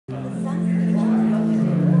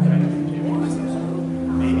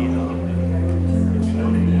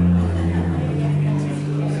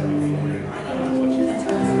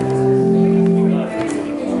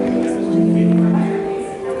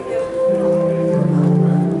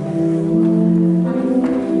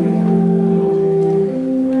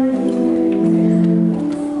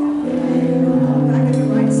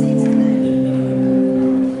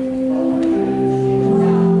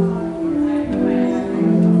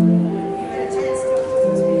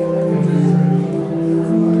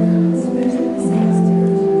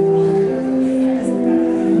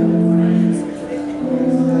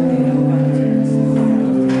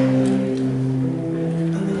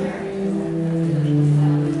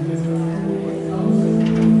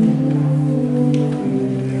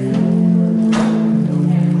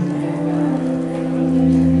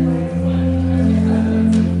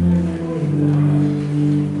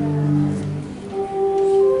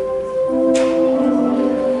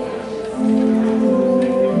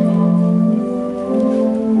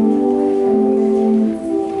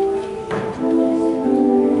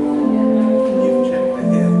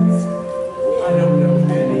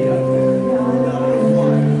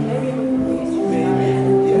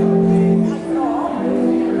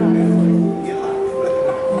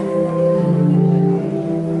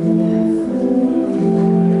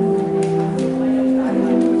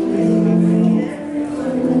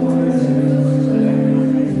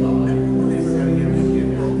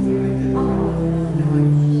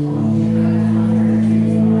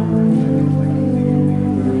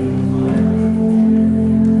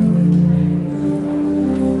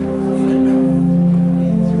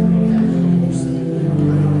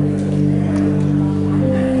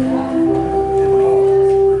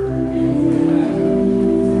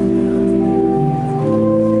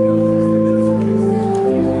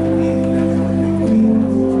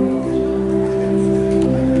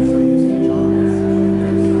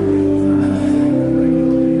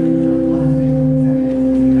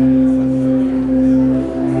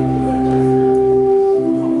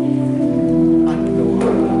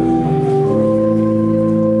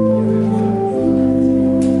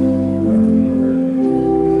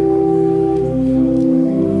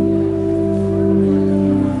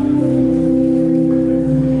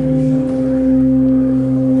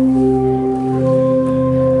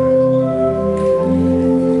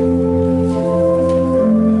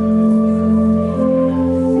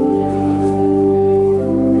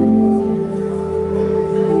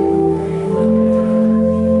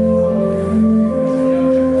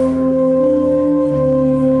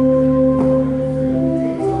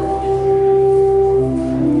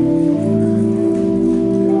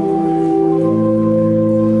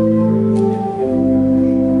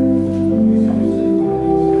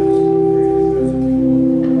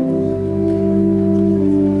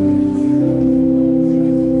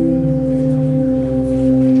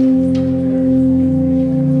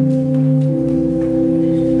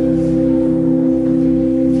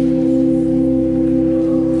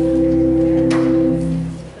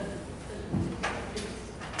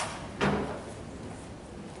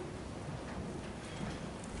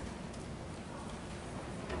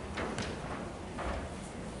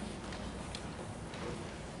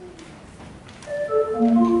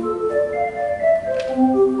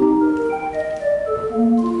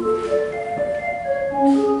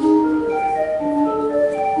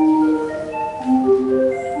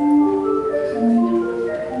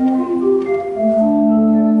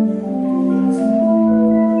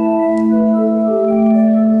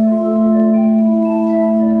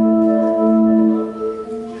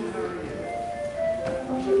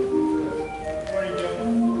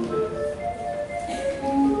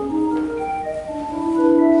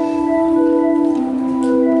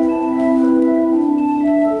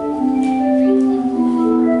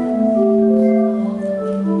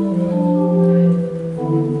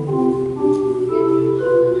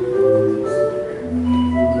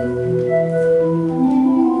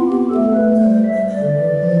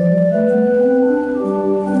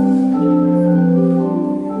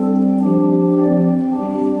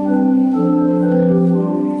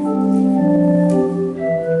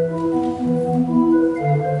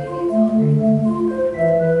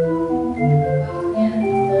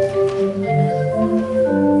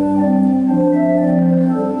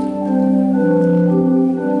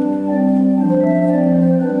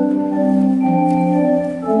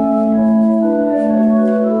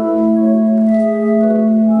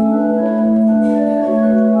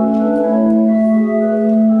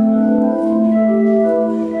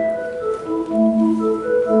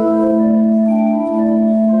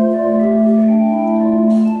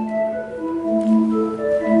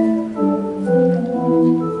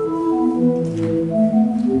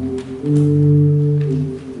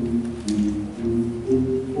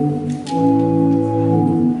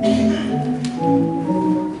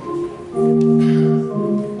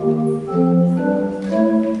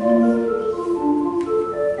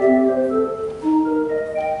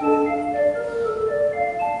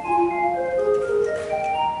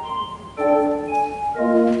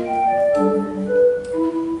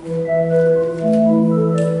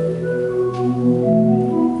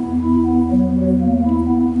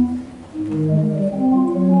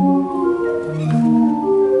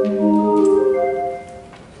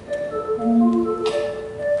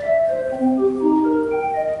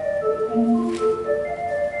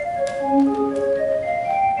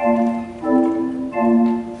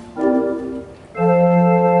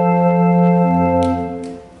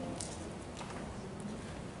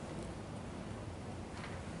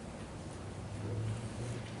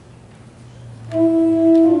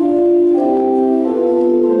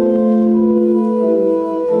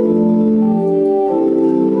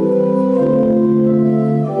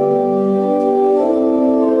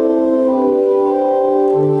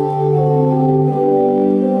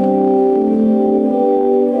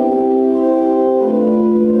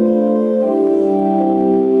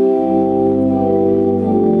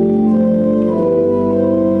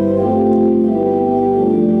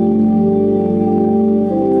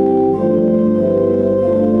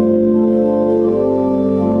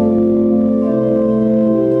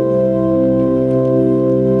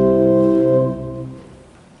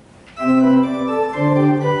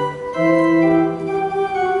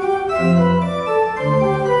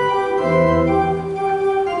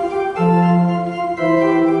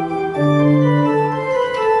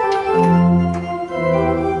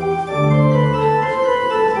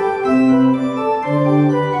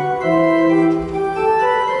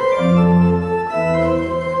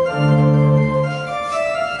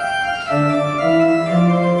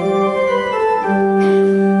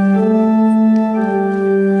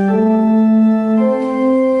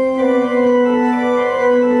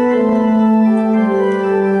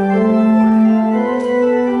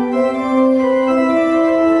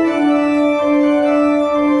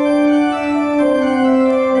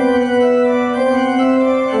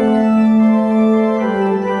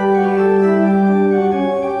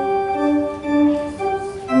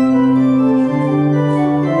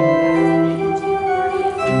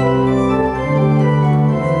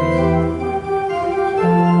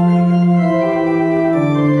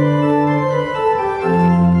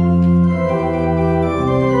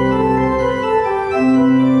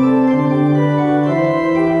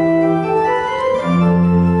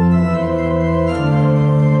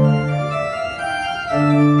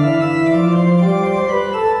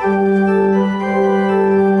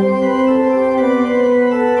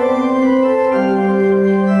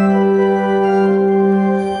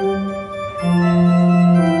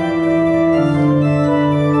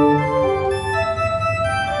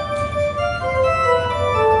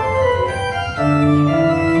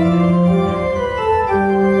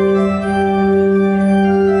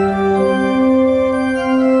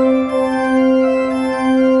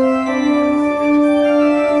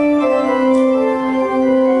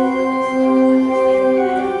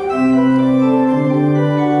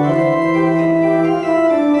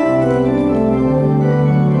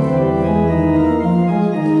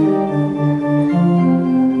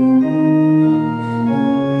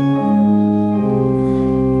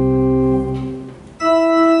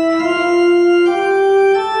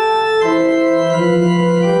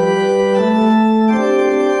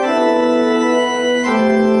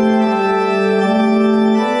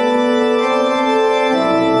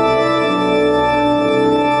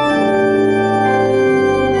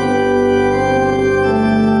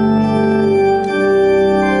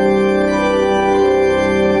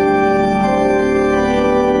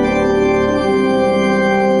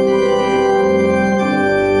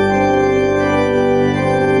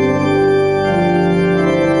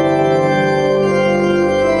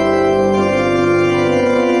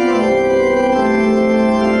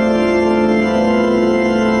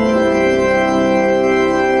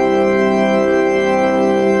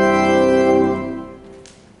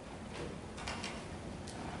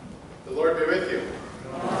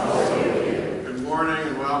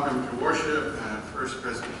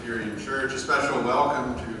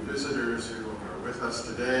with us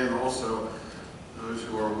today, and also those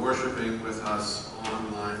who are worshiping with us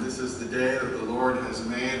online. This is the day that the Lord has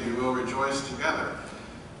made. We will rejoice together.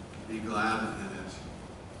 Be glad in it.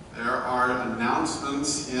 There are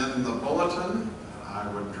announcements in the bulletin that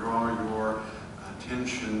I would draw your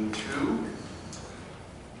attention to.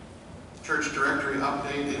 Church directory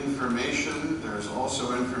update information. There's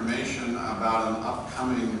also information about an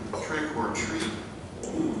upcoming trick or treat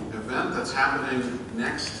event that's happening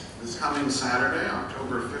this coming Saturday,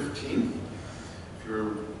 October 15th. If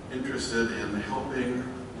you're interested in helping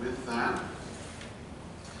with that.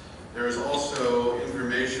 There is also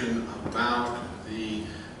information about the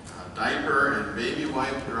diaper and baby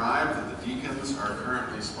wipe drive that the deacons are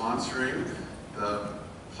currently sponsoring. The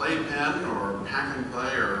playpen or pack and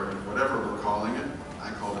play or whatever we're calling it,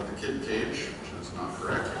 I call it the kid cage, which is not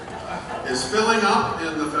correct, is filling up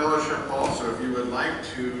in the fellowship hall. So if you would like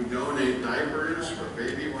to donate diapers or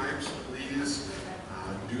baby wipes, please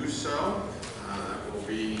do so. That will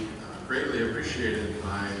be greatly appreciated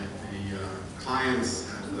by the clients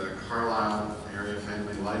at the Carlisle Area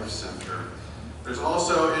Family Life Center. There's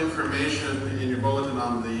also information in your bulletin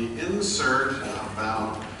on the insert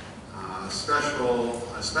about a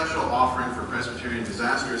special offering for Presbyterian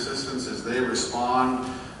disaster assistance as they respond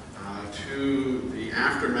to the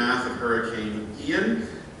aftermath of Hurricane Ian.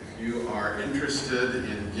 If you are interested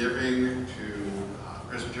in giving to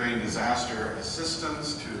Presbyterian disaster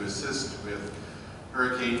assistance to assist with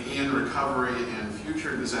Hurricane Ian recovery and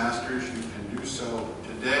future disasters, you can do so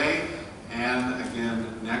today and again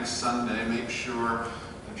next Sunday. Make sure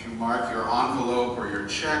that you mark your envelope or your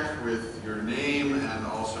check with your name and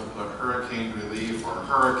also put hurricane relief or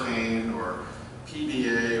hurricane or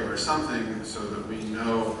PDA or something so that we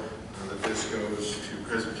know that this goes to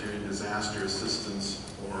Presbyterian disaster assistance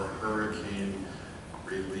or hurricane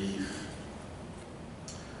relief.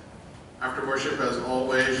 After worship, as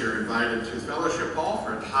always, you're invited to Fellowship Hall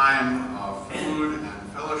for a time of food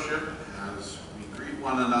and fellowship as we greet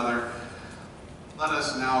one another. Let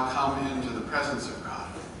us now come into the presence of God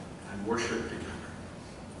and worship together.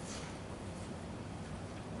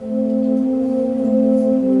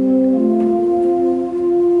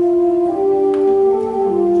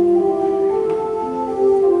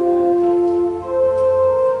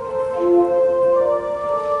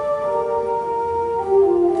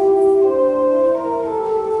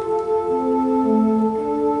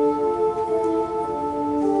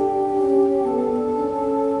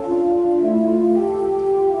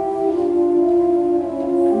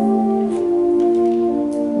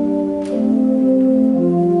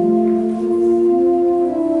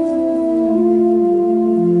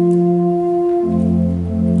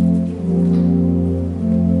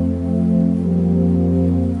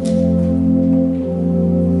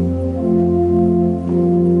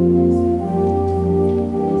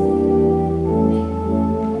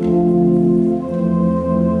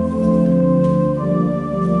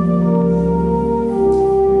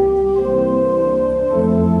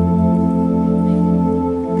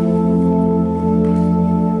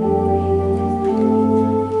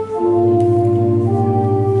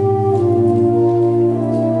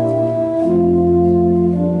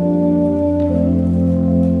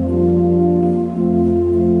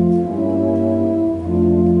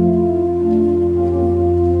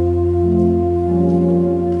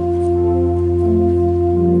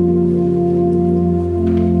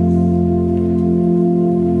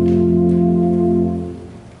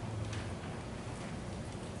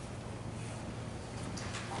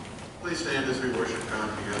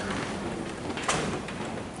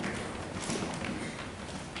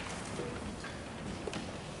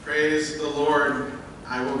 Praise the Lord.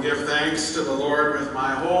 I will give thanks to the Lord with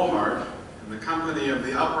my whole heart in the company of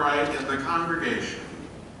the upright in the congregation.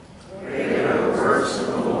 Great are the works of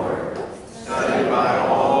the Lord, studied by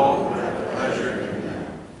all who have pleasure in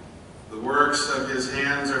them. The works of his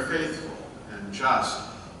hands are faithful and just.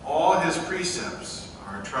 All his precepts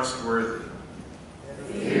are trustworthy.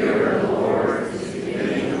 The fear of the Lord is the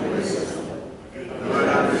beginning of wisdom. Good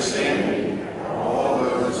understanding of all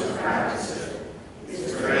those who practice it.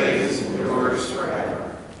 His praise endures forever.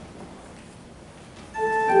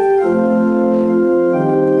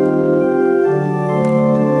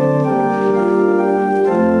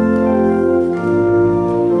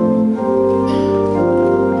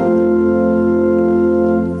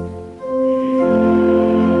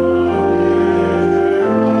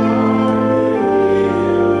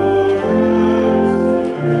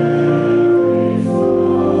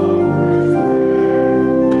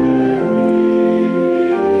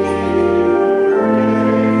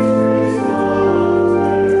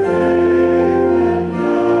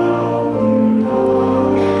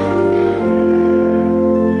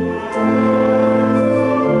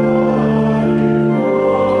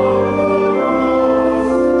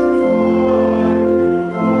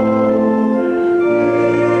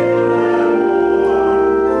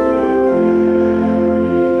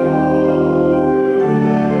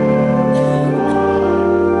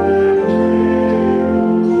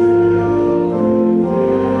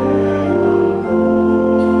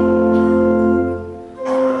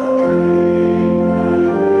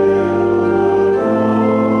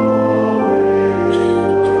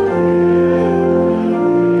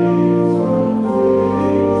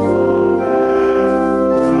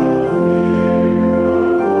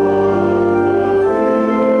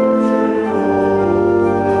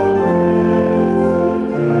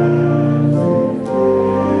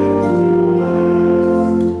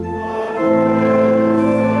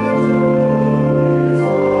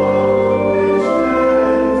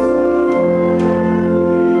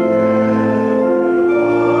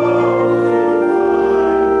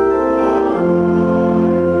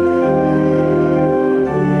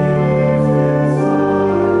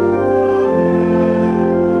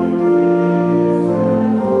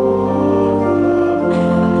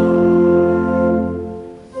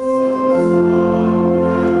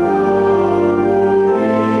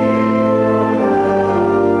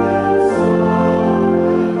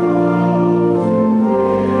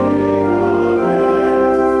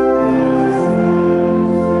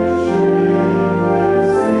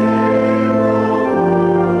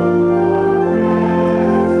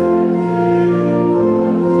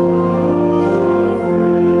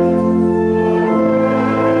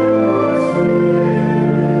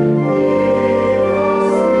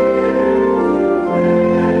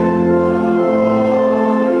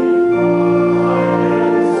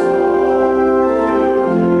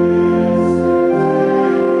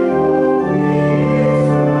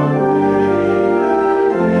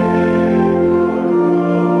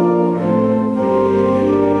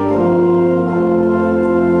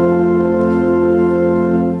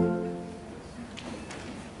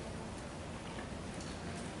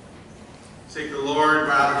 Seek the Lord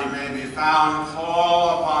while he may be found.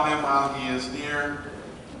 Call upon him while he is near.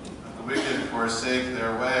 Let the wicked forsake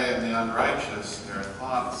their way, and the unrighteous their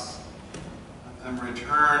thoughts. Let them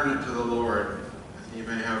return to the Lord, that he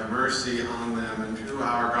may have mercy on them, and to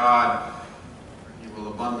our God, for he will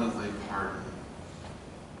abundantly pardon.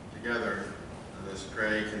 Together, let us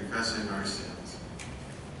pray, confessing our sins.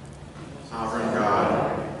 Sovereign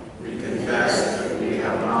God, we confess that we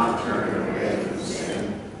have not turned away from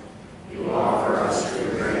sin. You offer us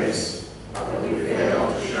your grace, but we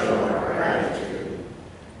fail to show our gratitude.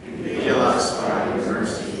 You heal us by your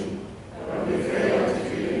mercy, but we fail to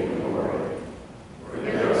give you glory.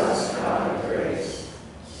 Forgive us, God of grace.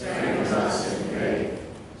 Strengthen us in faith,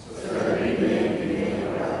 so that we may be made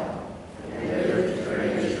well, and live to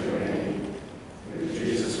praise your name. Through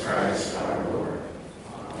Jesus Christ our Lord.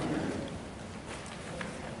 Amen.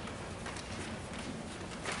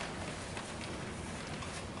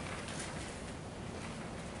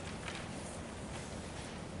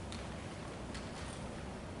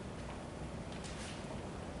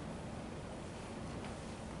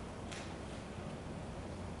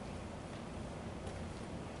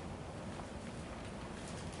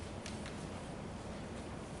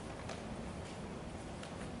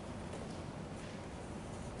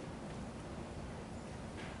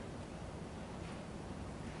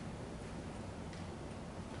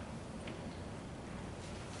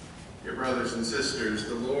 Dear brothers and sisters,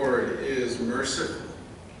 the Lord is merciful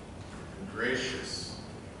and gracious,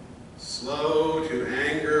 slow to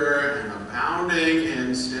anger and abounding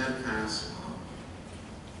in steadfast love.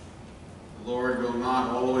 The Lord will not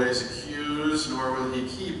always accuse, nor will he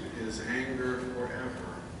keep his anger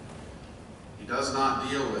forever. He does not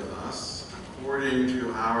deal with us according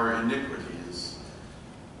to our iniquities.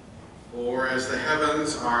 For as the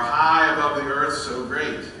heavens are high above the earth, so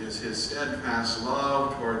great is his steadfast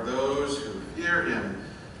love toward those who fear him.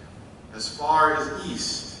 As far as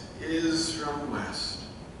east is from west,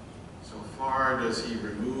 so far does he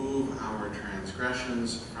remove our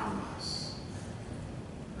transgressions from us.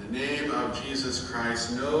 In the name of Jesus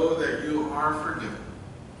Christ, know that you are forgiven,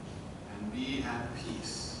 and be at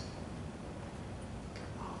peace.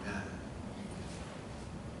 Amen.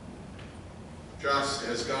 Just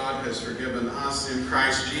as God has forgiven us in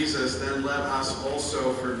Christ Jesus, then let us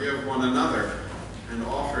also forgive one another and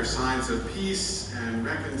offer signs of peace and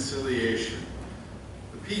reconciliation.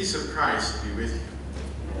 The peace of Christ be with you.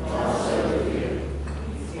 And also with you.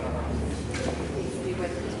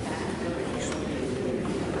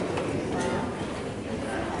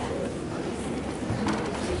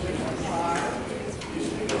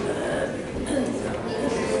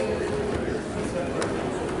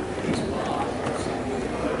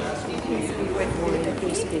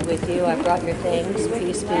 Peace be with you. I've brought your things.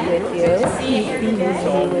 Peace be with you. Peace be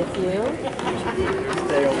with you.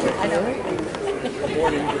 Stay over. I know.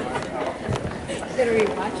 Morning. Gonna be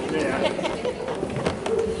watching. Yeah.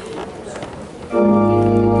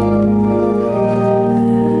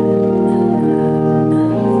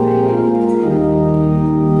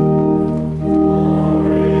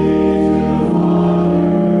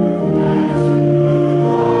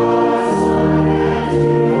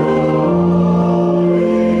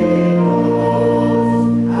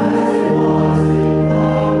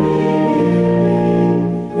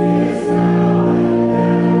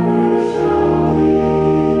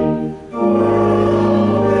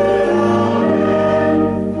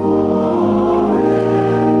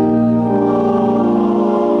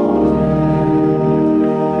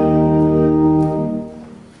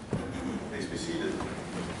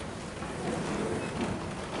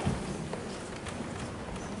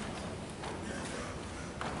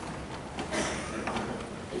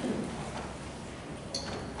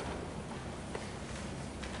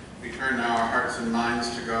 Turn now our hearts and minds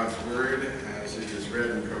to God's word as it is read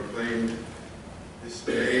and proclaimed this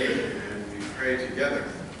day, and we pray together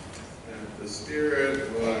that the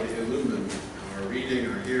Spirit would illumine our reading,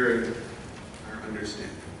 our hearing, our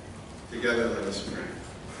understanding. Together let us pray.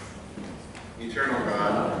 Eternal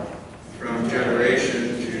God, from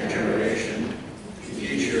generation to generation, you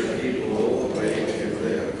teach your people the way to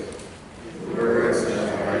live. The words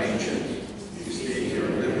that are ancient, you speak your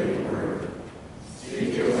living word.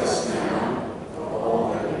 Speak to us now of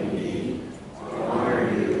all that we need to honor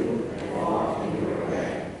you and walk in your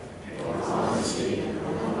way, with honesty and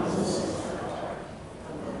humbleness of heart.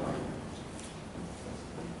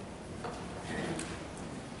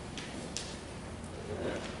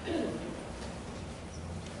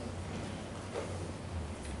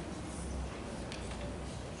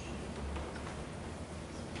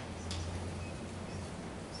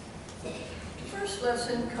 First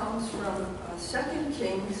lesson comes from 2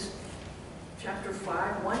 Kings chapter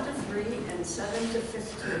 5, 1 to 3 and 7 to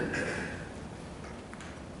 15.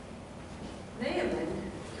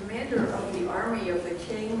 Naaman, commander of the army of the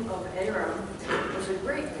king of Aram, was a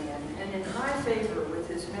great man and in high favor with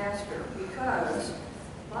his master, because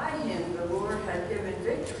by him the Lord had given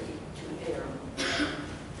victory to Aram.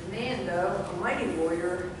 The man, though a mighty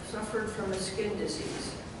warrior, suffered from a skin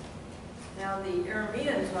disease. Now the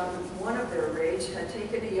Arameans on one of their raids had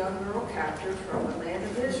taken a young girl captive from the land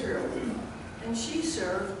of Israel, and she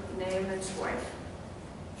served Naaman's wife.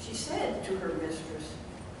 She said to her mistress,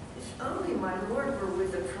 "If only my Lord were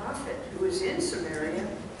with the prophet who is in Samaria,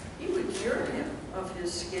 he would cure him of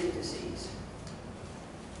his skin disease."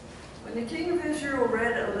 When the king of Israel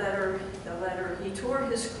read the letter, he tore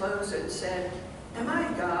his clothes and said, "Am I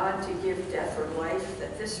God to give death or life,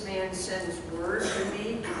 that this man sends word to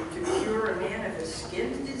me to cure a man of his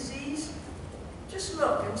skin disease? Just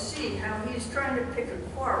look and see how he's trying to pick a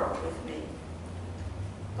quarrel with me."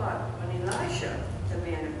 But when Elisha, the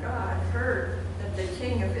man of God, heard that the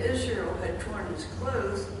king of Israel had torn his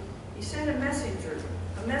clothes, he sent a message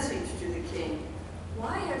to the king.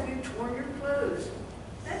 "Why have you torn your clothes?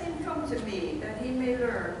 Let him come to me, that he may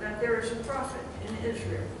learn that there is a prophet in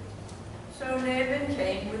Israel." So Naaman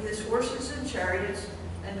came with his horses and chariots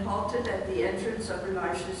and halted at the entrance of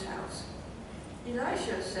Elisha's house.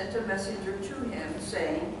 Elisha sent a messenger to him,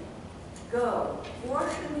 saying, "Go,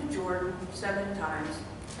 wash in the Jordan 7 times,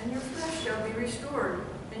 and your flesh shall be restored,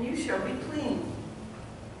 and you shall be clean."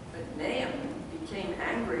 But Naaman became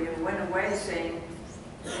angry and went away, saying,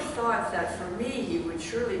 "I thought that for me he would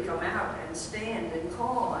surely come out and stand and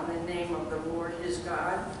call on the name of the Lord his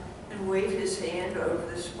God, and wave his hand over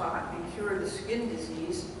the spot and cure the skin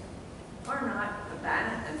disease. Are not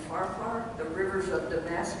Abana and Pharpar, the rivers of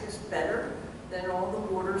Damascus, better than all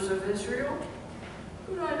the waters of Israel?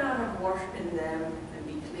 Could I not have washed in them and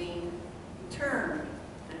be clean?" He turned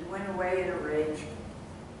and went away in a rage.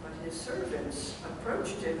 But his servants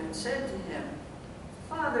approached him and said to him,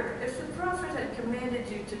 "Father, if the prophet had commanded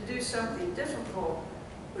you to do something difficult,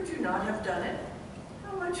 would you not have done it?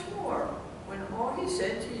 How much more, when all he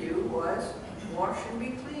said to you was, 'Wash and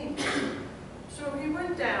be clean'?" So he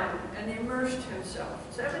went down and immersed himself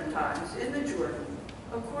 7 times in the Jordan,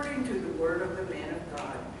 according to the word of the man of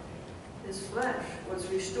God. His flesh was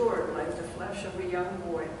restored like the flesh of a young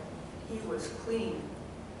boy. He was clean.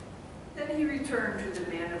 Then he returned to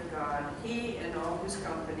the man of God, he and all his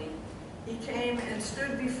company. He came and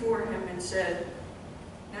stood before him and said,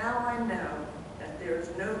 "Now I know that there is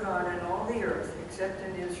no God in all the earth except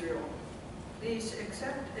in Israel. Please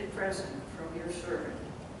accept a present from your servant."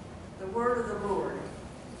 The word of the Lord.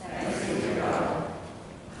 Thanks be to God.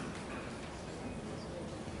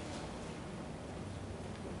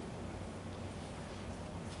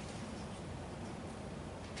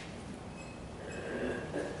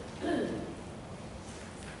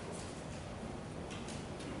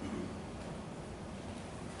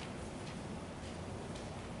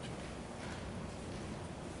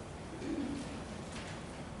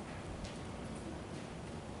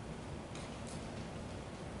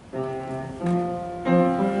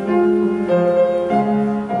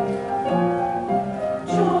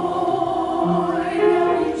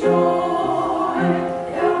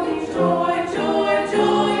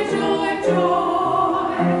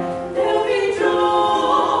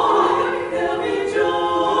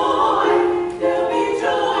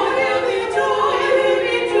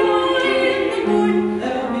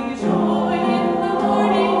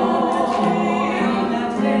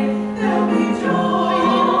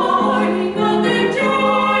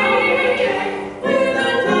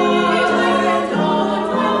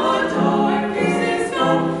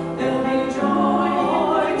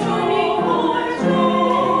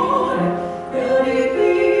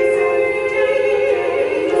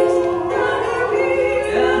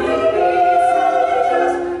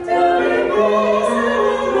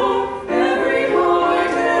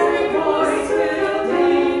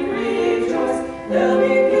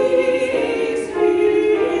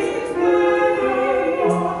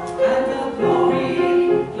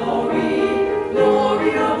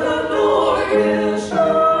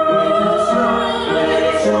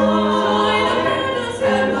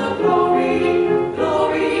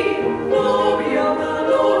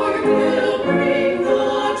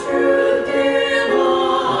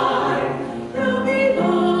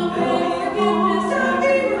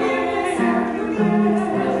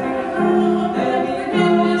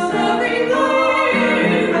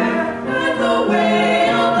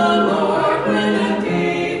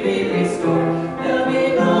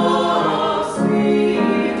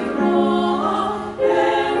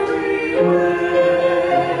 Amen.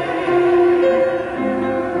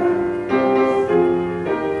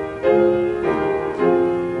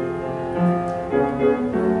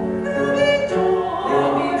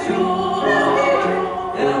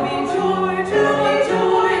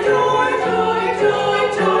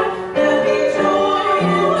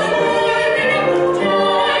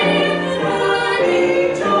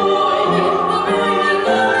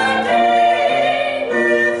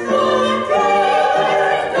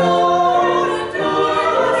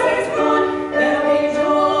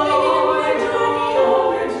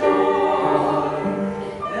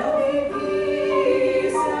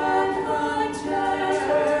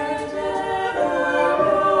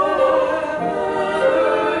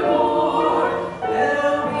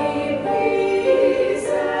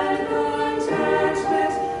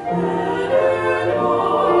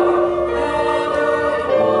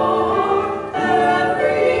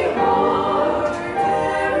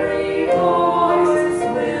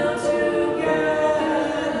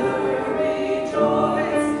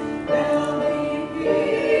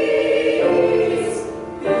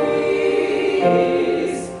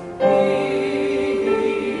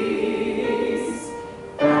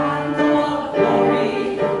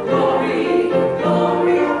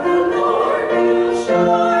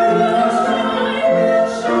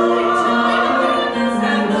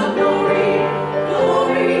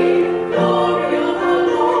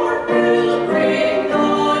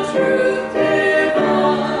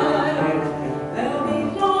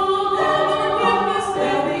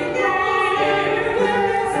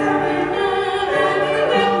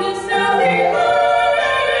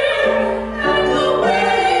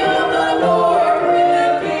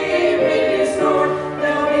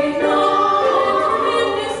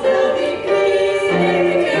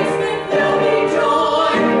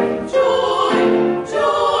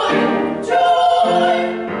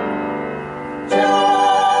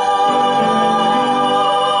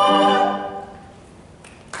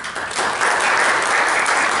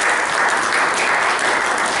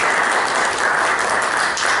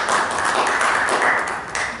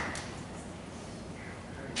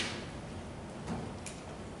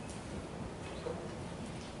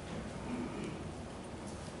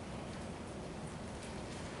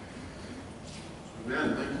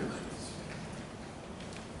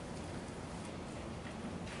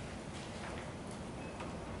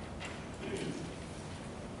 Thank you, ladies.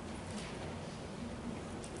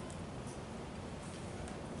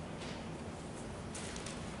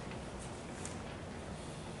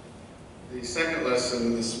 The second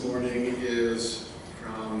lesson this morning is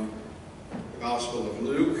from the Gospel of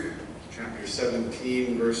Luke, chapter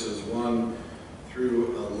 17, verses 1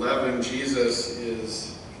 through 11. Jesus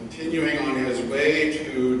is continuing on his way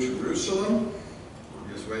to Jerusalem, on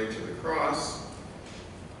his way to the cross,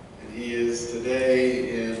 and he is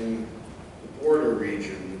today in the border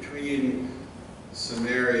region between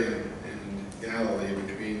Samaria and Galilee,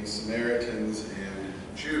 between Samaritans and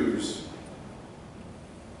Jews.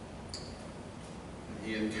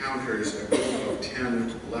 He encounters a group of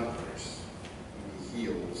 10 lepers whom he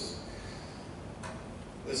heals.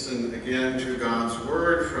 Listen again to God's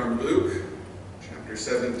word from Luke, chapter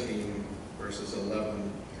 17, verses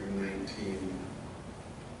 11 through 19.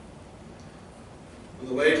 On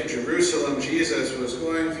the way to Jerusalem, Jesus was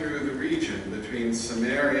going through the region between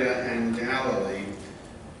Samaria and Galilee.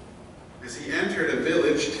 As he entered a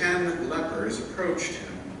village, 10 lepers approached him.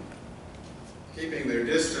 Keeping their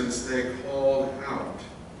distance, they called out,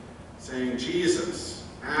 saying, "Jesus,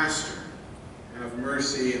 Master, have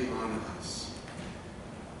mercy on us."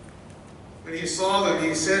 When he saw them,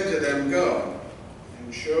 he said to them, "Go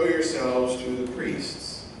and show yourselves to the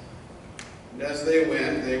priests." And as they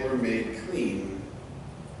went, they were made clean.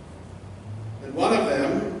 And one of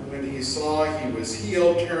them, when he saw he was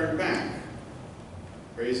healed, turned back,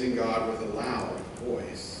 praising God with a loud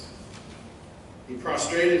voice. He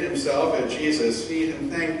prostrated himself at Jesus' feet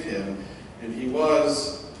and thanked him, and he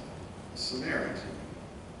was a Samaritan.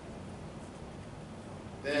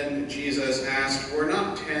 Then Jesus asked, "Were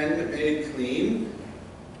not 10 made clean?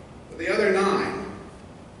 But the other 9,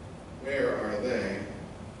 where are they?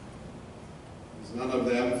 Is none of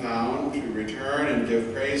them found to return and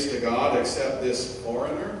give praise to God except this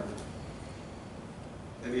foreigner?"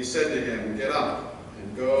 Then he said to him, "Get up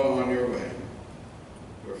and go on your way.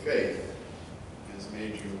 Your faith has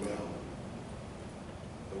made you well."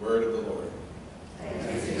 The word of the Lord.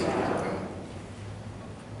 Thanks be to God.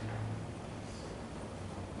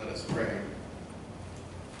 Let us pray.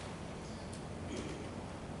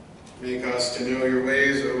 Make us to know your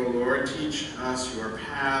ways, O Lord. Teach us your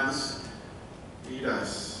paths. Lead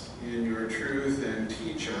us in your truth and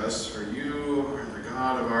teach us, for you are the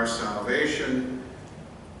God of our salvation.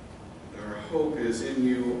 Our hope is in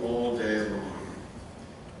you all day long.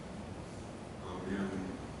 Amen.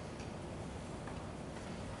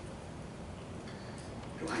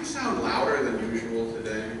 Do I sound louder than usual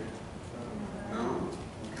today? No?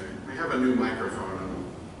 Okay. We have a new microphone and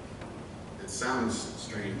it sounds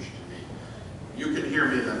strange to me. You can hear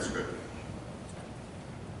me, that's good.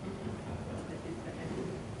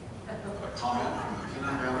 A comment from the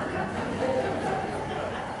peanut gallery?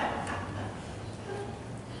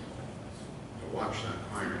 Watch that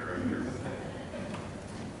choir right here.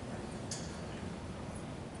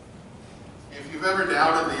 If you've ever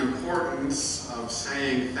doubted the importance of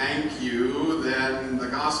saying thank you, then the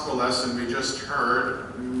gospel lesson we just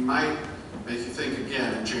heard might make you think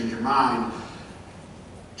again and change your mind.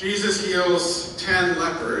 Jesus heals 10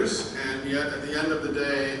 lepers, and yet at the end of the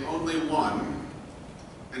day, only one,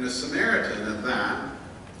 and a Samaritan at that,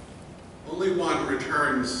 only one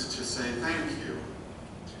returns to say thank you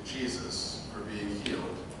to Jesus for being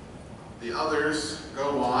healed. The others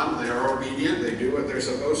go on, they are obedient, they do what they're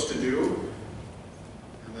supposed to do,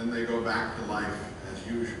 and then they go back to life as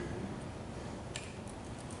usual.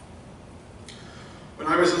 When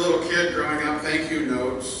I was a little kid growing up, thank you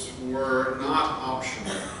notes were not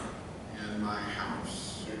optional in my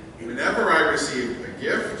house. Whenever I received a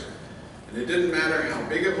gift, and it didn't matter how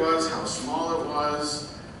big it was, how small it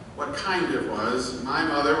was, what kind it was, my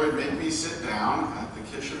mother would make me sit down at the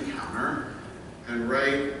kitchen counter and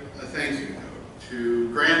write a thank you note to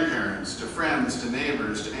grandparents, to friends, to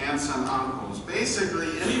neighbors, to aunts and uncles. Basically,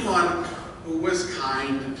 anyone who was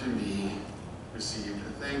kind to me received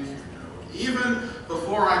a thank you note. Even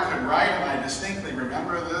before I could write, and I distinctly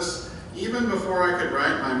remember this, even before I could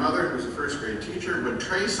write, my mother, who was a first grade teacher, would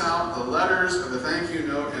trace out the letters of the thank you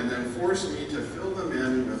note and then force me to fill them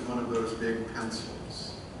in with one of those big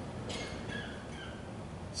pencils.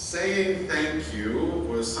 Saying thank you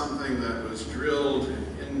was something that was drilled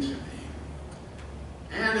into me.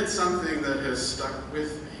 And it's something that has stuck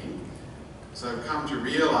with me. So I've come to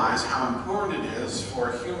realize how important it is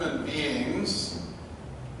for human beings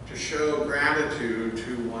to show gratitude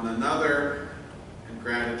to one another and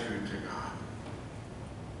gratitude to God.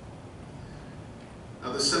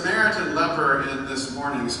 Now, the Samaritan leper in this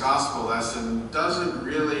morning's gospel lesson doesn't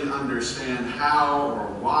really understand how or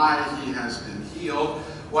why he has been healed.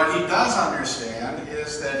 What he does understand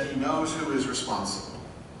is that he knows who is responsible,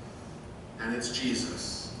 and it's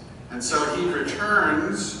Jesus. And so he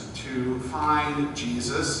returns to find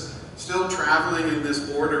Jesus, still traveling in this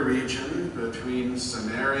border region between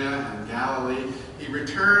Samaria and Galilee. He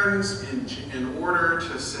returns in order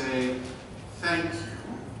to say thank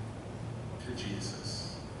you to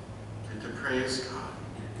Jesus and to praise God.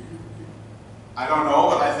 I don't know,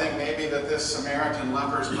 but I think maybe that this Samaritan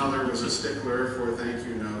leper's mother was a stickler for thank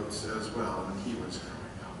you notes as well when he was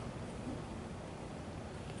growing up.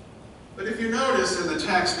 But if you notice in the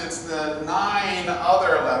text, it's the 9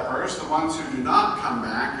 other lepers, the ones who do not come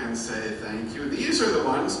back and say thank you. These are the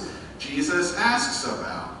ones Jesus asks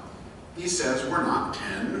about. He says, we're not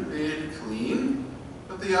 10 made clean,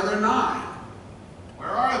 but the other 9. Where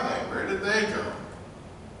are they? Where did they go?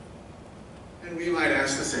 And we might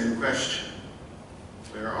ask the same question.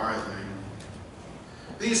 Where are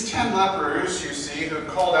they? These 10 lepers, you see, who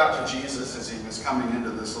called out to Jesus as he was coming into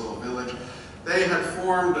this little village, they had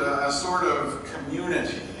formed a sort of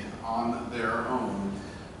community on their own,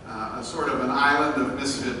 a sort of an island of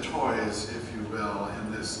misfit toys, if you will,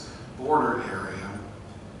 in this border area.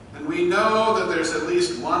 And we know that there's at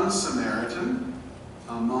least one Samaritan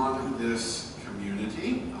among this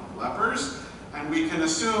community of lepers, and we can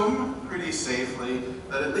assume pretty safely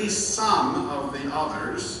that at least some of the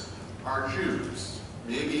others are Jews.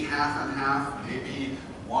 Maybe half and half, maybe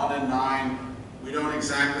 1 and 9. We don't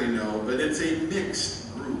exactly know, but it's a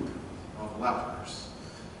mixed group of lepers.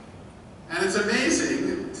 And it's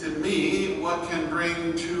amazing to me what can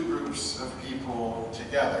bring two groups of people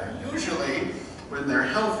together. Usually, when they're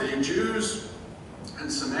healthy, Jews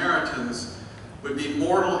and Samaritans would be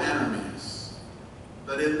mortal enemies.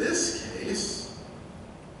 But in this case,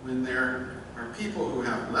 when there are people who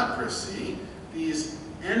have leprosy, these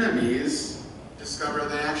enemies discover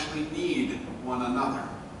they actually need one another.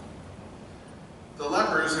 The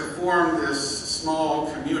lepers have formed this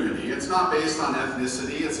small community. It's not based on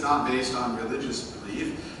ethnicity, it's not based on religious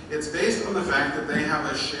belief. It's based on the fact that they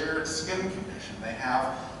have a shared skin condition. They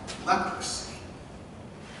have leprosy.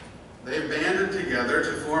 They've banded together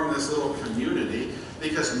to form this little community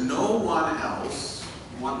because no one else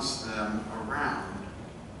wants them around.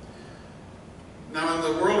 Now, in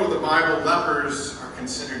the world of the Bible, lepers are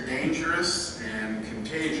considered dangerous and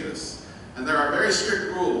contagious. And there are very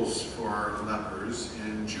strict rules for lepers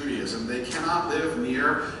in Judaism. They cannot live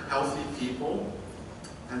near healthy people.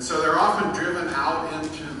 And so they're often driven out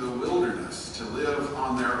into the wilderness to live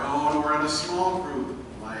on their own or in a small group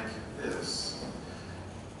like this.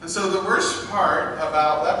 And so the worst part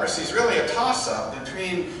about leprosy is really a toss-up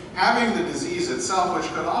between having the disease itself,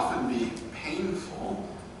 which could often be painful,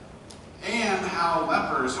 and how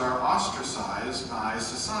lepers are ostracized by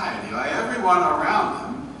society, by everyone around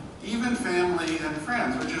them, even family and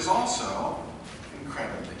friends, which is also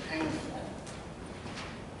incredibly painful.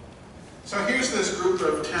 So here's this group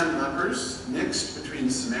of 10 lepers, mixed between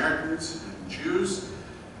Samaritans and Jews,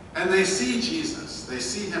 and they see Jesus. They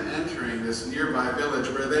see him entering this nearby village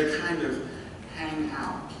where they kind of hang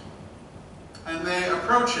out. And they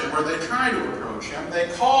approach him, or they try to approach him. They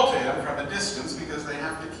call to him from a distance because they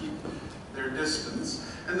have to keep their distance,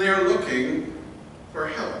 and they are looking for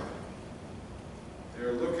help.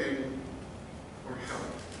 They're looking for help.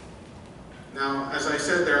 Now, as I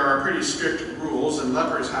said, there are pretty strict rules, and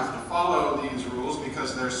lepers have to follow these rules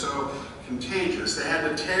because they're so contagious. They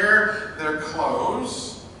had to tear their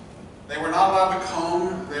clothes. They were not allowed to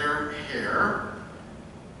comb their hair.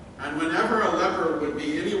 And whenever a leper would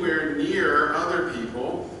be anywhere near other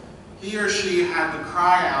people, he or she had to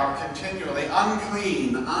cry out continually,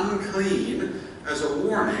 "Unclean, unclean," as a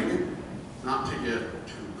warning not to get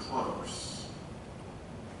too close.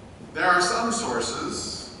 There are some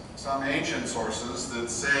sources, some ancient sources, that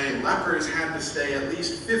say lepers had to stay at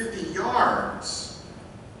least 50 yards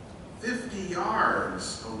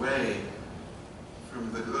away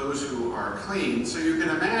from those who are clean. So you can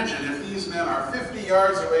imagine if these men are 50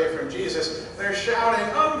 yards away from Jesus, they're shouting,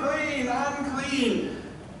 "Unclean, unclean!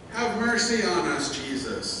 Have mercy on us,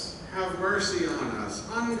 Jesus. Have mercy on us.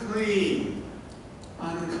 Unclean,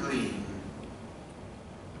 unclean."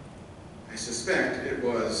 I suspect it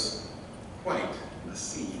was quite a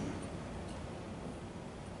scene.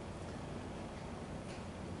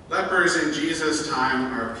 Lepers in Jesus'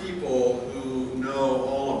 time are people who know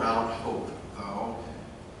all about hope, though,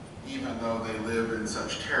 even though they live in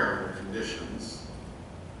such terrible conditions.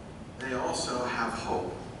 They also have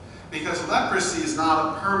hope, because leprosy is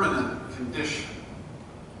not a permanent condition.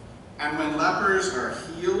 And when lepers are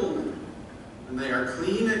healed, and they are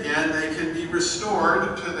clean again, they can be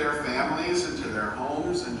restored to their families and to their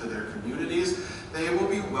homes and to their communities. They will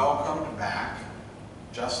be welcomed back,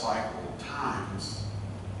 just like old times.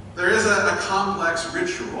 There is a complex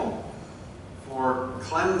ritual for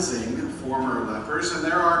cleansing former lepers, and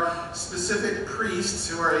there are specific priests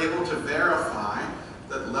who are able to verify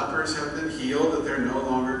that lepers have been healed, that they're no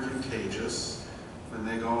longer contagious when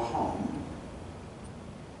they go home.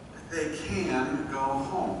 They can go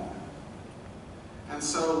home. And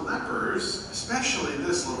so lepers, especially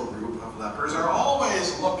this little group of lepers, are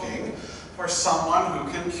always looking for someone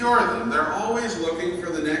who can cure them. They're always looking for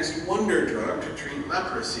the next wonder drug to treat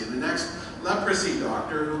leprosy, the next leprosy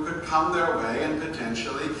doctor who could come their way and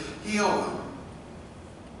potentially heal them.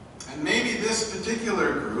 And maybe this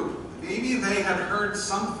particular group, maybe they had heard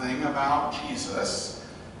something about Jesus,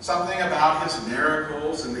 something about his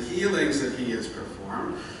miracles and the healings that he has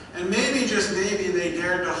performed, and maybe, just maybe, they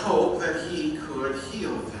dared to hope that he could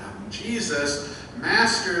heal them. "Jesus,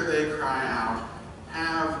 Master," they cry out,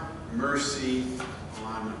 "have mercy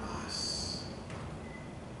on us."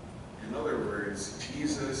 In other words,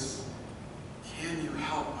 "Jesus, can you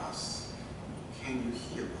help us? Can you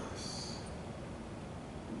heal us?"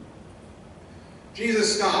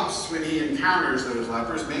 Jesus stops when he encounters those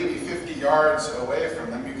lepers, maybe 50 yards away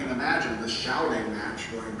from them. You can imagine the shouting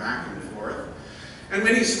match going back and forth. And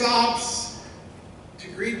when he stops to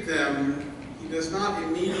greet them, he does not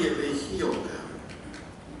immediately heal them.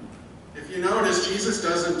 If you notice, Jesus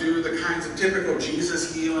doesn't do the kinds of typical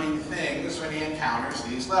Jesus healing things when he encounters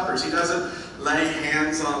these lepers. He doesn't lay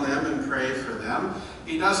hands on them and pray for them.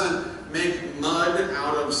 He doesn't make mud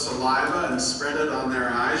out of saliva and spread it on their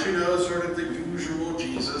eyes, sort of the usual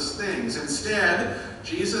Jesus things. Instead,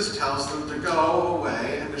 Jesus tells them to go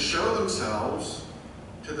away and to show themselves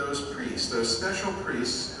to those priests, those special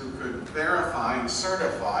priests who could verify and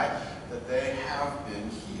certify that they have been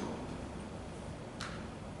healed.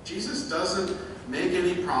 Jesus doesn't make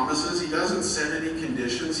any promises. He doesn't set any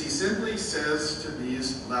conditions. He simply says to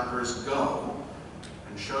these lepers, "Go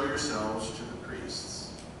and show yourselves to the priests."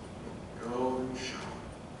 Go and show.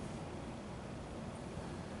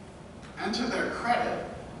 And to their credit,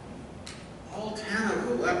 all 10 of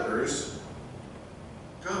the lepers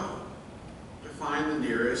go to find the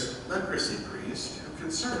nearest leprosy priest who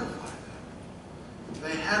can certify them.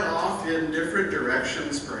 They head off in different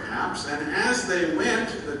directions perhaps, and as they went,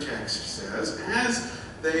 the text says, as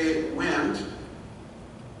they went,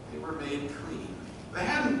 they were made clean. They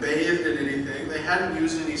hadn't bathed in anything. They hadn't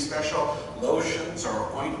used any special lotions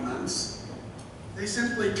or ointments. They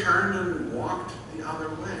simply turned and walked the other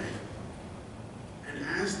way. And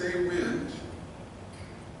as they went,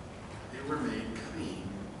 they were made clean.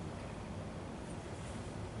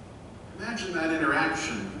 Imagine that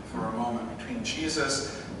interaction for a moment between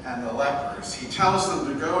Jesus and the lepers. He tells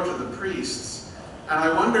them to go to the priests, and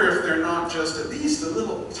I wonder if they're not just at least a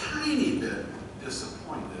little tiny bit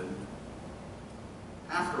disappointed.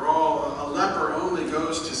 After all, a leper only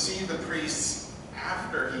goes to see the priests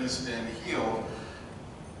after he's been healed.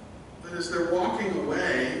 But as they're walking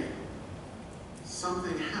away,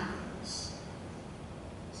 something happens.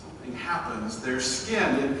 Something happens. Their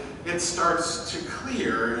skin, it starts to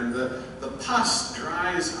clear, and the pus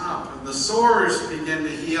dries up, and the sores begin to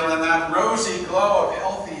heal, and that rosy glow of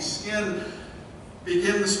healthy skin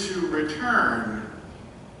begins to return.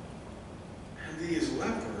 And these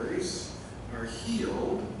lepers are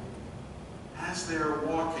healed as they're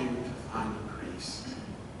walking to find a priest.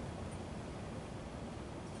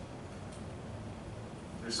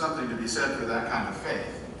 There's something to be said for that kind of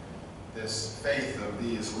faith, this faith of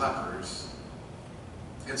these lepers.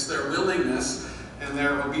 It's their willingness and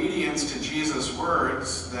their obedience to Jesus'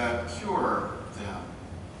 words that cure them.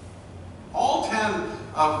 All 10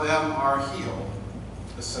 of them are healed.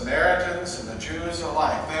 The Samaritans and the Jews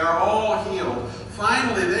alike, they are all healed.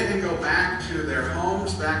 Finally, they can go back to their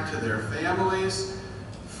homes, back to their families.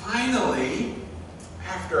 Finally,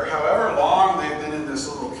 after however long they've been in this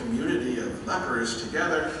little community of lepers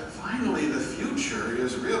together, finally the future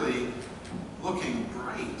is really looking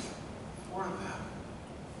bright for them.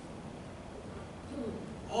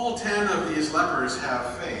 All 10 of these lepers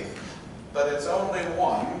have faith, but it's only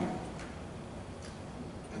one,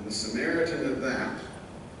 and the Samaritan at that,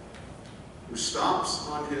 who stops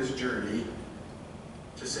on his journey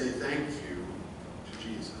to say thank you to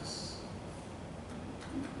Jesus.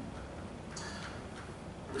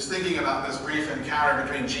 I was thinking about this brief encounter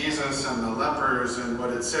between Jesus and the lepers and what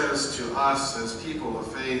it says to us as people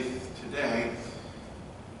of faith today.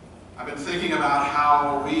 I've been thinking about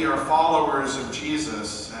how we are followers of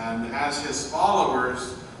Jesus, and as his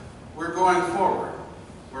followers, we're going forward.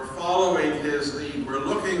 We're following his lead. We're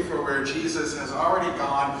looking for where Jesus has already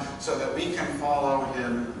gone so that we can follow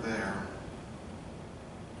him there.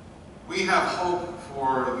 We have hope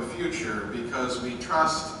for the future because we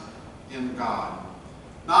trust in God.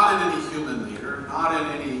 Not in any human leader, not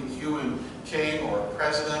in any human king or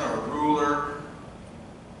president or ruler,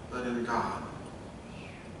 but in God.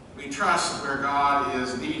 We trust where God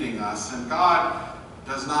is leading us, and God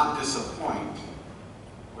does not disappoint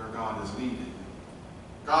where God is leading.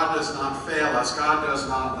 God does not fail us. God does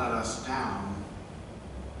not let us down.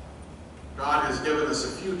 God has given us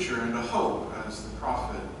a future and a hope, as the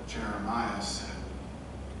prophet Jeremiah said.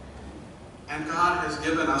 And God has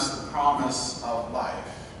given us the promise of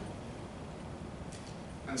life.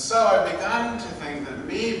 And so I've begun to think that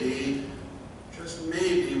maybe, just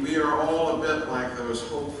maybe, we are all a bit like those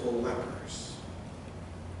hopeful lepers.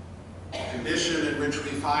 The condition in which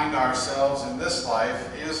we find ourselves in this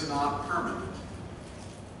life is not permanent.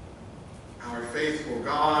 Our faithful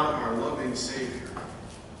God, our loving Savior,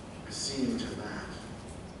 has seen to that.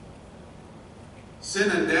 Sin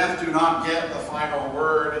and death do not get the final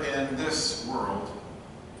word in this world.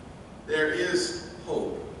 There is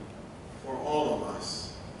hope for all of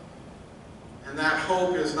us. And that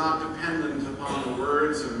hope is not dependent upon the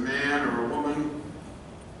words of man or woman.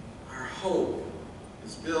 Our hope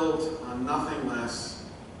is built on nothing less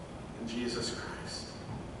than Jesus Christ.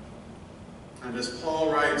 And as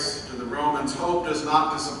Paul writes to the Romans, hope does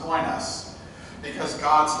not disappoint us because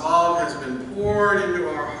God's love has been poured into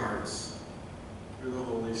our hearts through the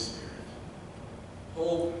Holy Spirit.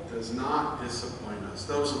 Hope does not disappoint us.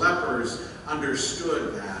 Those lepers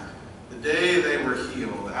understood that. The day they were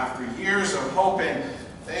healed, after years of hoping,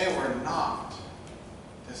 they were not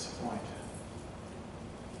disappointed.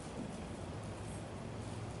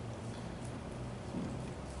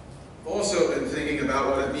 I've also been thinking about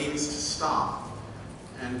what it means to stop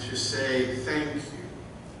and to say thank you,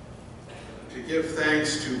 to give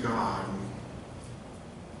thanks to God.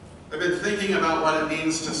 I've been thinking about what it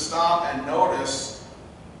means to stop and notice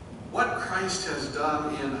what Christ has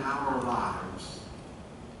done in our lives.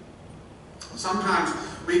 Sometimes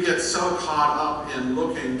we get so caught up in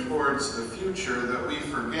looking towards the future that we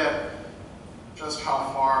forget just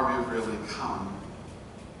how far we've really come.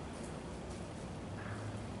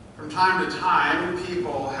 From time to time,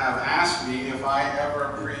 people have asked me if I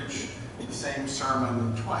ever preach the same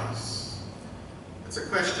sermon twice. It's a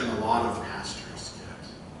question a lot of pastors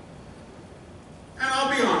get. And I'll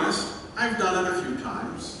be honest, I've done it a few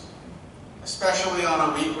times, especially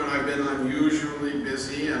on a week when I've been unusually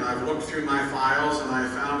busy and I've looked through my files and I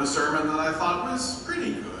found a sermon that I thought was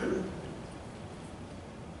pretty good.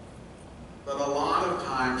 But a lot of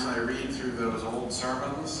times I read through those old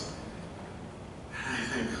sermons and I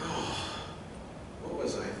think, oh, what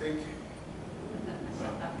was I thinking?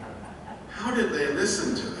 How did they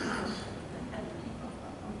listen to that?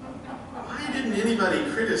 Why didn't anybody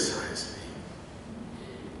criticize me?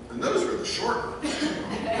 And those were the short ones.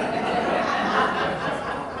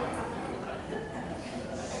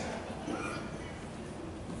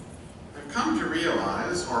 I've come to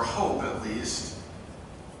realize, or hope at least,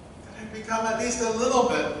 that I've become at least a little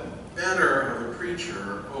bit better of a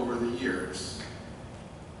preacher over the years.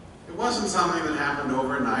 It wasn't something that happened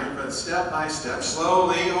overnight, but step by step,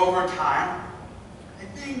 slowly over time, I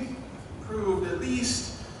think I've improved at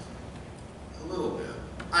least a little bit.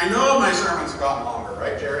 I know my sermons have gotten longer,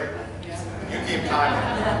 right, Jerry? You keep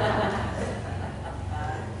timing.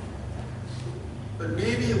 But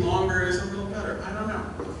maybe longer is a little better. I don't know.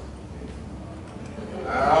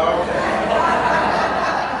 Okay.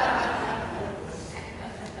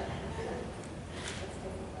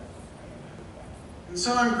 And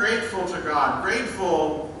so I'm grateful to God,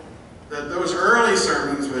 grateful that those early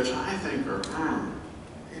sermons, which I think are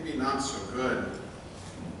maybe not so good,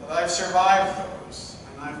 that I've survived those,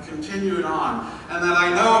 and I've continued on, and that I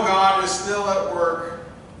know God is still at work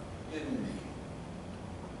in me,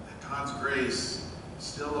 that God's grace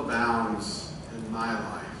still abounds in my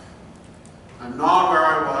life. I'm not where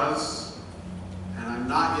I was, and I'm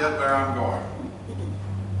not yet where I'm going,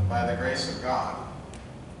 but by the grace of God,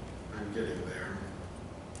 I'm getting there.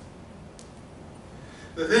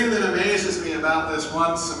 The thing that amazes me about this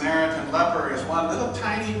one Samaritan leper is one little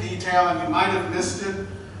tiny detail, and you might have missed it.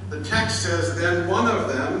 The text says, then one of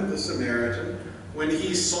them, the Samaritan, when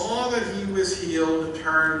he saw that he was healed,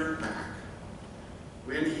 turned back.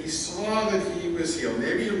 When he saw that he was healed.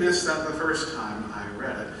 Maybe you missed that the first time I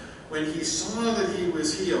read it. When he saw that he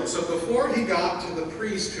was healed. So before he got to the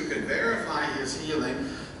priest who could verify his healing,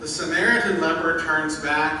 the Samaritan leper turns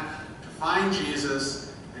back to find Jesus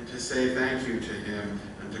and to say thank you to him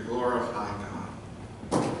and to glorify God.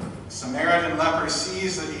 The Samaritan leper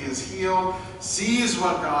sees that he is healed, sees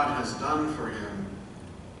what God has done for him,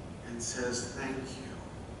 and says thank you.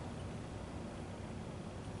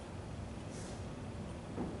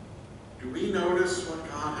 Do we notice what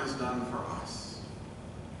God has done for us?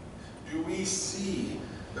 Do we see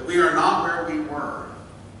that we are not where we were,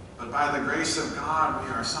 but by the grace of God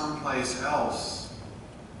we are someplace else?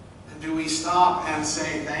 And do we stop and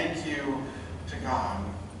say thank you to God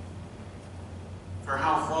for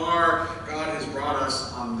how far God has brought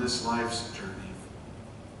us on this life's journey?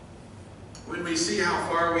 When we see how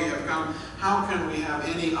far we have come, how can we have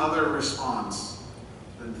any other response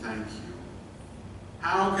than thank you?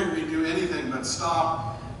 How can we do anything but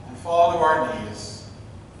stop and fall to our knees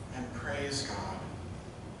and praise God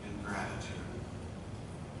in gratitude?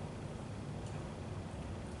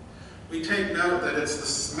 We take note that it's the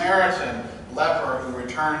Samaritan leper who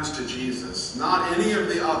returns to Jesus, not any of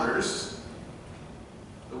the others,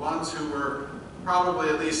 the ones who were probably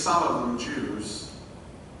at least some of them Jews.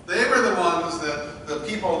 They were the ones that the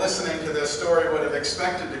people listening to this story would have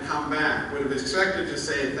expected to come back, would have expected to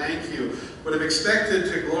say thank you, would have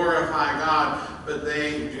expected to glorify God, but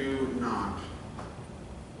they do not.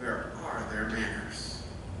 Where are their manners?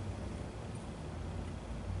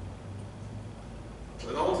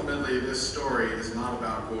 But ultimately, this story is not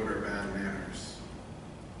about good or bad manners.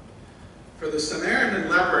 For the Samaritan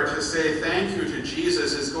leper to say thank you to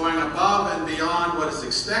Jesus is going above and beyond what is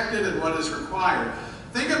expected and what is required.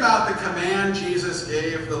 Think about the command Jesus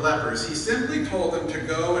gave the lepers. He simply told them to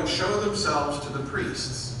go and show themselves to the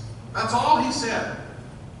priests. That's all he said.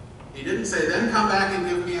 He didn't say, then come back and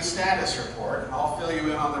give me a status report, and I'll fill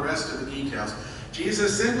you in on the rest of the details.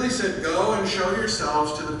 Jesus simply said, go and show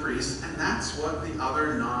yourselves to the priests, and that's what the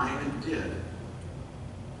other 9 did.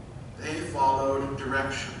 They followed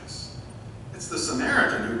directions. It's the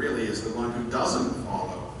Samaritan who really is the one who doesn't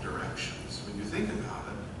follow directions, when you think about it.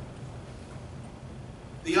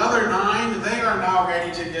 The other 9, they are now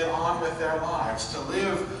ready to get on with their lives, to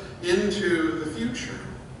live into the future.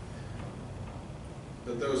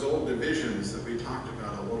 But those old divisions that we talked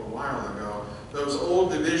about a little while ago, those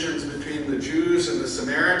old divisions between the Jews and the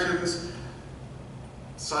Samaritans,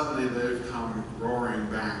 suddenly they've come roaring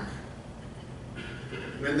back.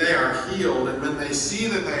 When they are healed, and when they see see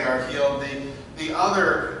that they are healed, the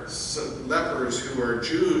other lepers who are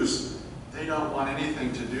Jews They don't want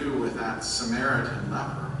anything to do with that Samaritan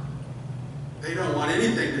leper. They don't want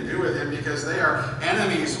anything to do with him because they are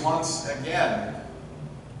enemies once again.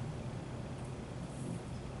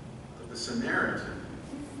 But the Samaritan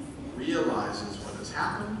realizes what has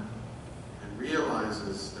happened and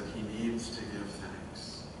realizes that he needs to give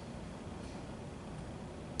thanks.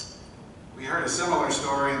 We heard a similar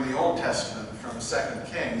story in the Old Testament from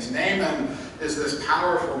 2 Kings. Naaman is this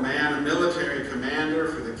powerful man, a military commander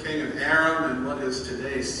for the king of Aram in what is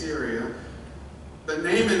today Syria. But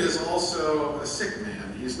Naaman is also a sick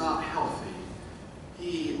man. He's not healthy.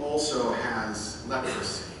 He also has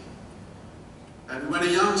leprosy. And when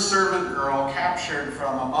a young servant girl captured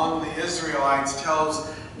from among the Israelites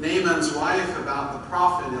tells Naaman's wife about the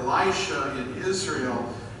prophet Elisha in Israel,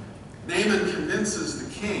 Naaman convinces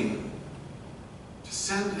the king to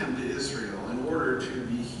send him to Israel in order to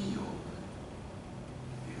be healed.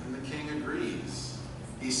 And the king agrees.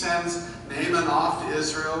 He sends Naaman off to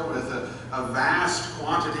Israel with a vast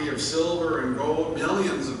quantity of silver and gold,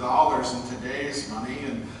 millions of dollars in today's money,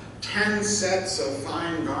 and 10 sets of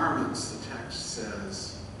fine garments, the text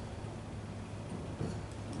says.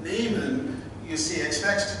 Naaman, you see,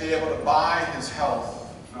 expects to be able to buy his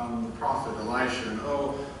health from the prophet Elisha. And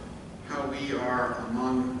oh, how we are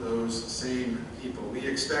among those same people. We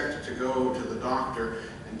expect to go to the doctor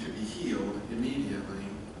and to be healed immediately.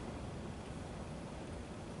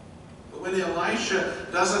 But when Elisha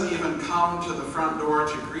doesn't even come to the front door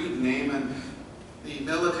to greet Naaman, the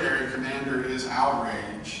military commander is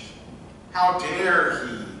outraged. How dare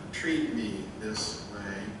he treat me this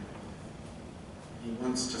way? He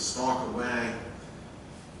wants to stalk away.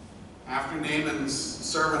 After Naaman's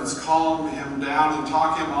servants calm him down and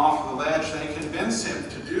talk him off the ledge, they convince him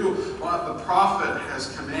to do what the prophet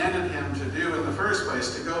has commanded him to do in the first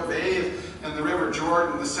place, to go bathe in the river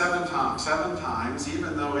Jordan the seven times,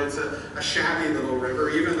 even though it's a shabby little river,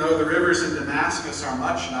 even though the rivers in Damascus are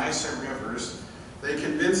much nicer rivers. They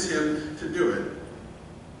convince him to do it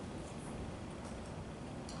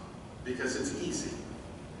because it's easy.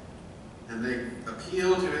 And they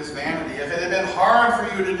appeal to his vanity. If it had been hard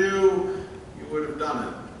for you to do, you would have done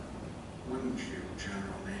it, wouldn't you,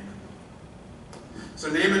 General Naaman? So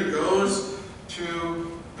Naaman goes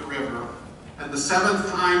to the river, and the 7th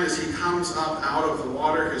time as he comes up out of the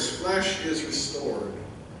water, his flesh is restored,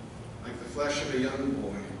 like the flesh of a young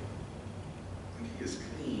boy, and he is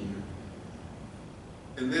clean.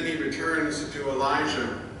 And then he returns to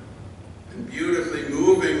Elijah, and beautifully,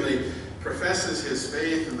 movingly professes his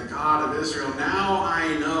faith in the God of Israel. Now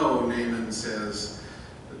I know, Naaman says,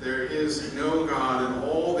 that there is no God in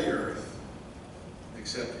all the earth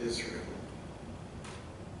except Israel.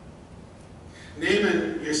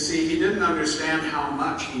 Naaman, you see, he didn't understand how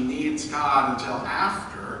much he needs God until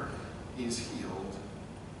after he's healed.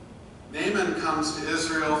 Naaman comes to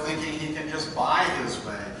Israel thinking he can just buy his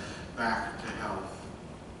way back to health.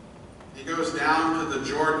 He goes down to the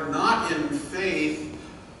Jordan not in faith,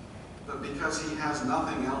 but because he has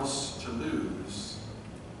nothing else to lose.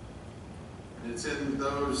 And it's in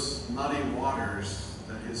those muddy waters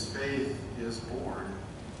that his faith is born,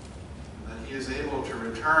 and that he is able to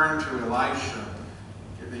return to Elisha,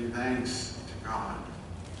 giving thanks to God,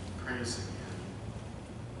 praising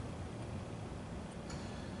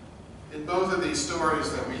him. In both of these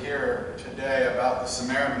stories that we hear today about the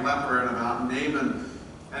Samaritan leper and about Naaman,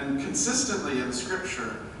 and consistently in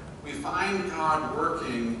Scripture, we find God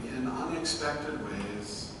working in unexpected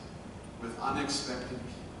ways with unexpected people.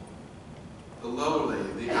 The lowly,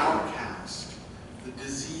 the outcast, the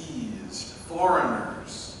diseased,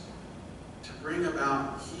 foreigners, to bring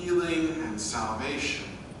about healing and salvation.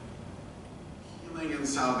 Healing and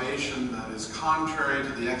salvation that is contrary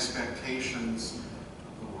to the expectations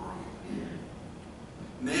of the world.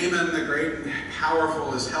 Naaman, the great and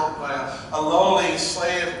powerful, is helped by a lowly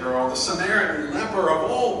slave girl. The Samaritan leper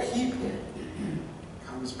of all people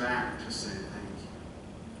comes back to say thank you.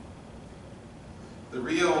 The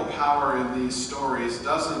real power in these stories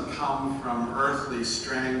doesn't come from earthly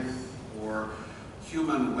strength or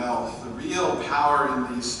human wealth. The real power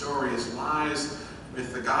in these stories lies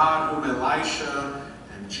with the God whom Elisha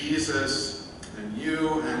and Jesus and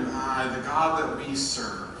you and I, the God that we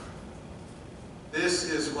serve. This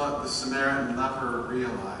is what the Samaritan leper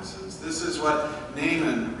realizes. This is what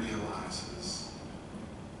Naaman realizes.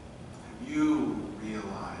 Have you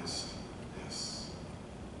realized this?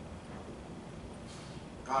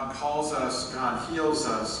 God calls us, God heals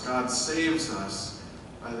us, God saves us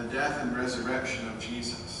by the death and resurrection of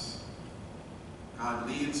Jesus. God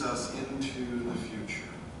leads us into the future.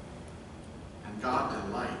 And God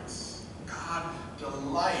delights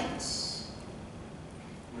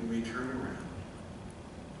when we turn around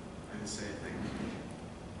and say thank you.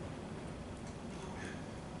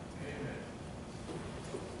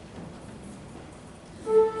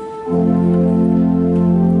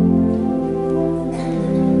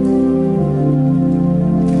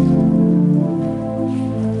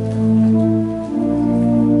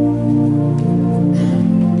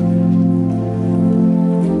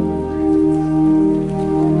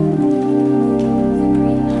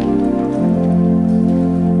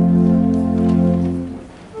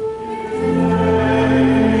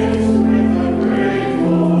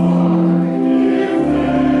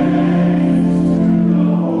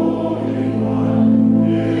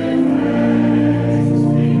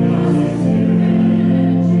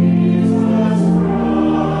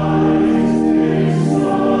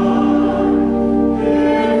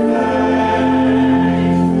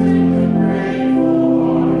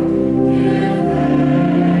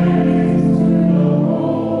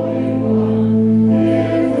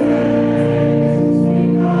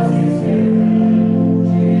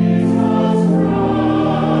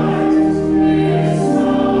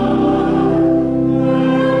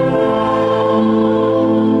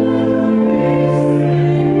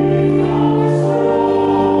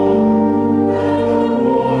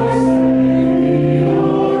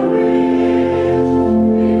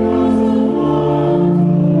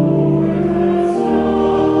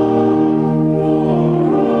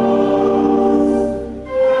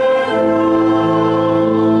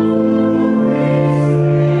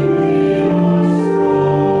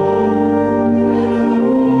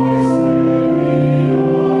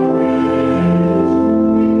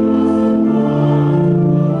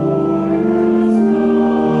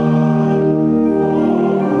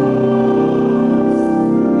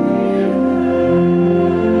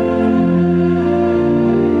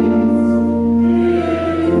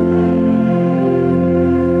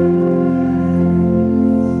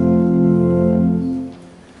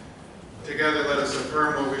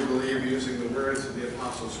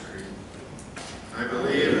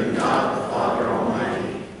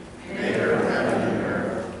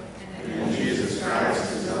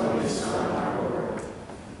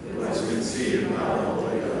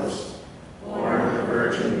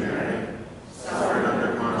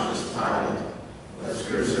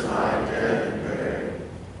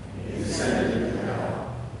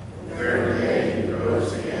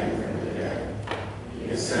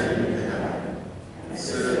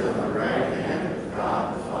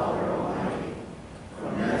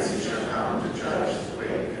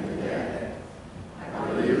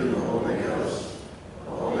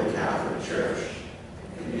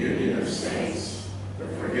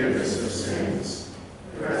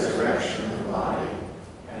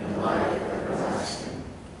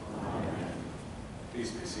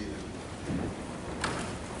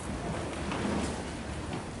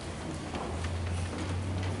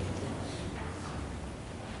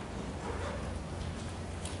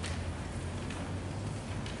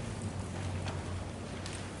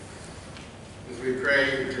 We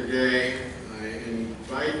pray today, I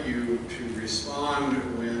invite you to respond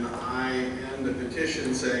when I end the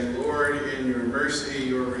petition saying, Lord, in your mercy,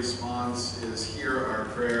 your response is, hear our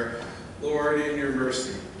prayer. Lord, in your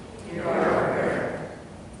mercy, hear our prayer.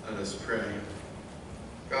 Let us pray.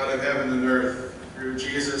 God of heaven and earth, through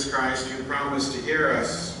Jesus Christ, you promise to hear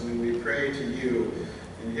us when we pray to you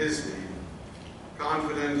in his name.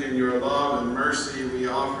 Confident in your love and mercy, we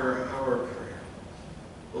offer our prayer.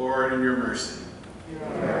 Lord, in your mercy,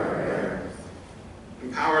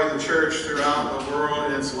 empower the church throughout the world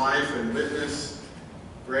in its life and witness.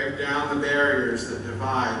 Break down the barriers that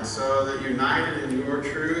divide so that united in your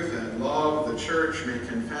truth and love, the church may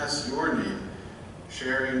confess your name,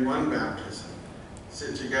 share in one baptism,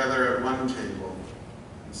 sit together at one table,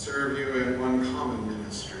 and serve you in one common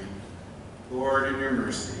ministry. Lord, in your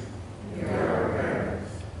mercy,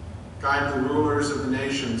 guide the rulers of the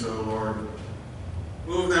nations, O Lord.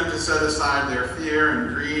 Move them to set aside their fear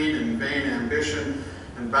and greed and vain ambition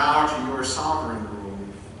and bow to your sovereign rule.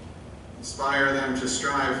 Inspire them to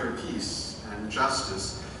strive for peace and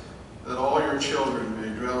justice, that all your children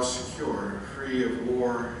may dwell secure, free of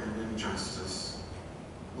war and injustice.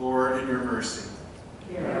 Lord, in your mercy,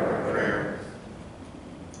 hear our prayer.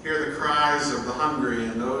 Hear the cries of the hungry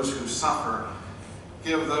and those who suffer.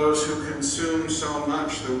 Give those who consume so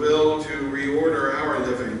much the will to reorder our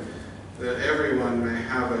living, that everyone may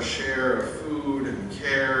have a share of food and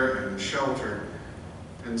care and shelter,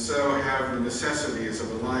 and so have the necessities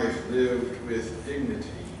of a life lived with dignity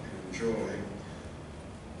and joy.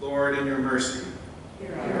 Lord, in your mercy,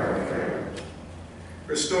 hear our prayer.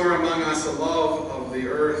 Restore among us a love of the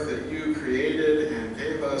earth that you created and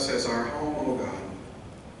gave us as our home, O God.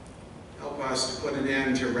 Help us to put an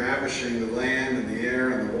end to ravishing the land and the air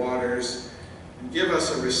and the waters, and give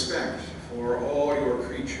us a respect for all your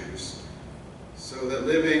creatures, so that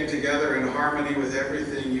living together in harmony with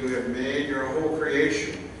everything you have made, your whole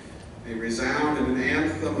creation may resound in an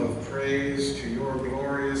anthem of praise to your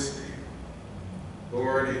glorious name.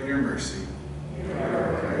 Lord, in your mercy, hear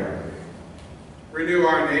our prayer. Renew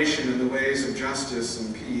our nation in the ways of justice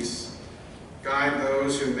and peace. Guide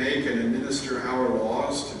those who make and administer our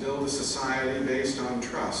laws to build a society based on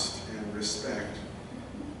trust and respect.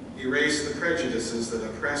 Erase the prejudices that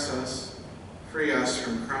oppress us, free us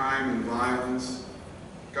from crime and violence.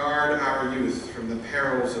 Guard our youth from the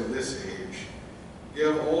perils of this age.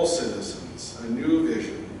 Give all citizens a new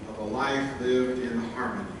vision of a life lived in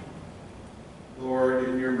harmony. Lord,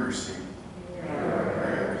 in your mercy, hear our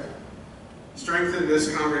prayer. Strengthen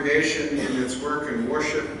this congregation in its work and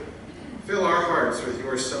worship. Fill our hearts with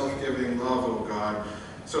your self-giving love, O God,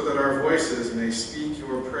 so that our voices may speak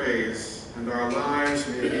your praise and our lives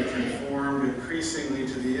may be conformed increasingly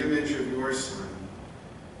to the image of your Son.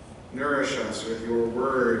 Nourish us with your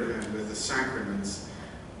word and with the sacraments,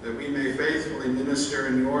 that we may faithfully minister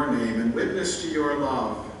in your name and witness to your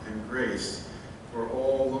love and grace for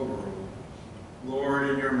all the world. Lord,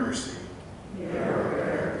 in your mercy, hear our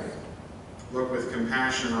prayers. Look with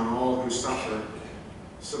compassion on all who suffer.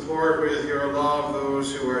 Support with your love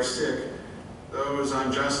those who are sick, those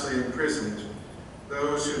unjustly imprisoned,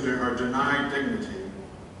 those who are denied dignity,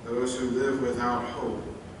 those who live without hope,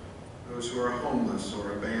 those who are homeless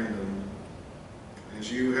or abandoned.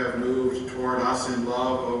 As you have moved toward us in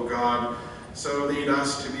love, O God, so lead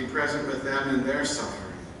us to be present with them in their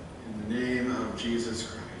suffering. In the name of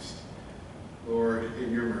Jesus Christ. Lord,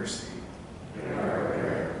 in your mercy, hear our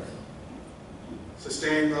prayers.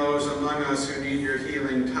 Sustain those among us who need your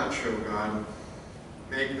healing touch, O God.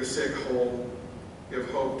 Make the sick whole. Give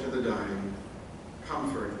hope to the dying.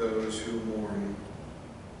 Comfort those who mourn.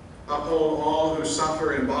 Uphold all who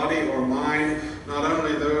suffer in body or mind, not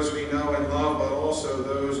only those we know and love, but also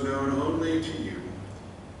those known only to you,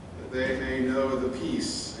 that they may know the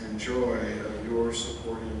peace and joy of your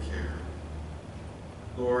supporting care.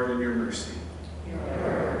 Lord, in your mercy, hear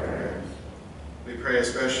our prayers. We pray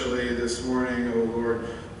especially this morning, O Lord,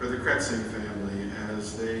 for the Kretzing family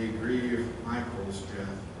as they grieve Michael's death.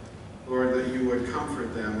 Lord, that you would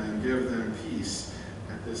comfort them and give them peace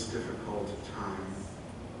at this difficult time.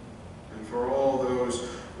 And for all those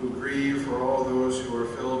who grieve, for all those who are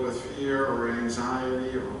filled with fear or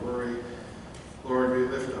anxiety or worry, Lord, we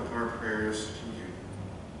lift up our prayers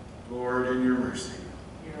to you. Lord, in your mercy,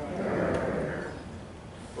 hear our prayer.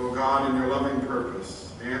 O God, in your loving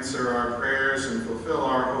purpose, answer our prayers and fulfill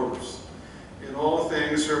our hopes. In all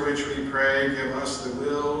things for which we pray, give us the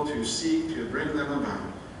will to seek to bring them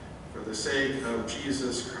about, for the sake of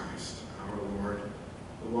Jesus Christ, our Lord,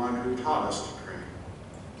 the one who taught us to pray,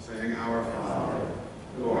 saying, Our Father,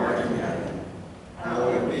 who art in heaven,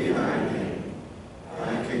 hallowed be thy name.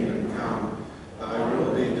 Thy kingdom come, thy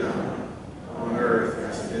will be done, on earth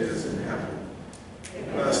as it is in heaven.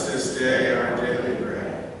 Give us this day our daily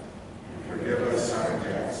bread, and forgive us our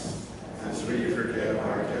debts, as we forgive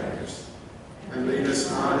our debtors. And lead us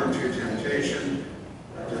not into temptation,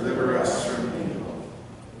 but deliver us from evil.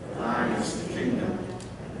 For thine is the kingdom,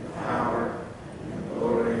 and the power, and the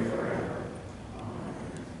glory forever.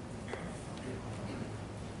 Amen.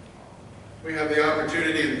 We have the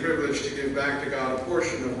opportunity and privilege to give back to God a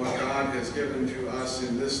portion of what God has given to us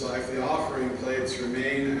in this life. The offering plates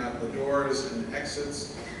remain at the doors and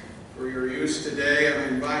exits for your use today, and I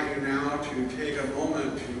invite you now to take a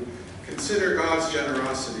moment to consider God's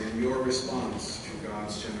generosity and your response to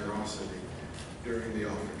God's generosity during the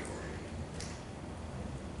offertory.